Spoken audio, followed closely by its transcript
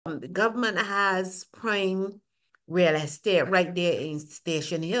The government has prime real estate right there in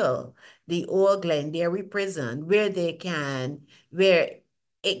Station Hill, the old Glendairy Prison, where it can be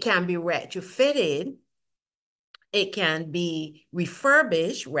retrofitted, it can be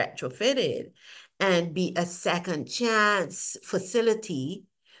refurbished, retrofitted, and be a second chance facility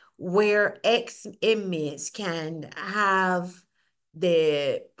where ex-inmates can have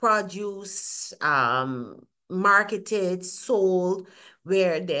the produce marketed, sold,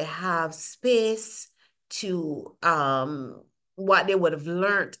 where they have space to what they would have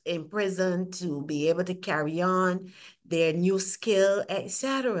learned in prison to be able to carry on their new skill,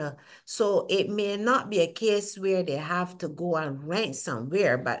 etc. So it may not be a case where they have to go and rent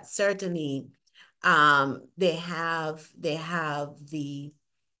somewhere, but certainly they have the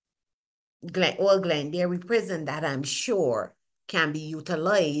old Glendairy Prison that I'm sure can be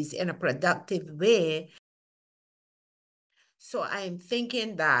utilized in a productive way. So I'm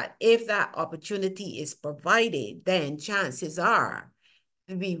thinking that if that opportunity is provided, then chances are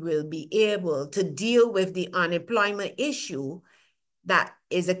we will be able to deal with the unemployment issue that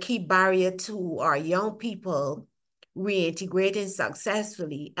is a key barrier to our young people reintegrating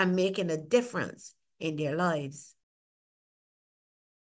successfully and making a difference in their lives.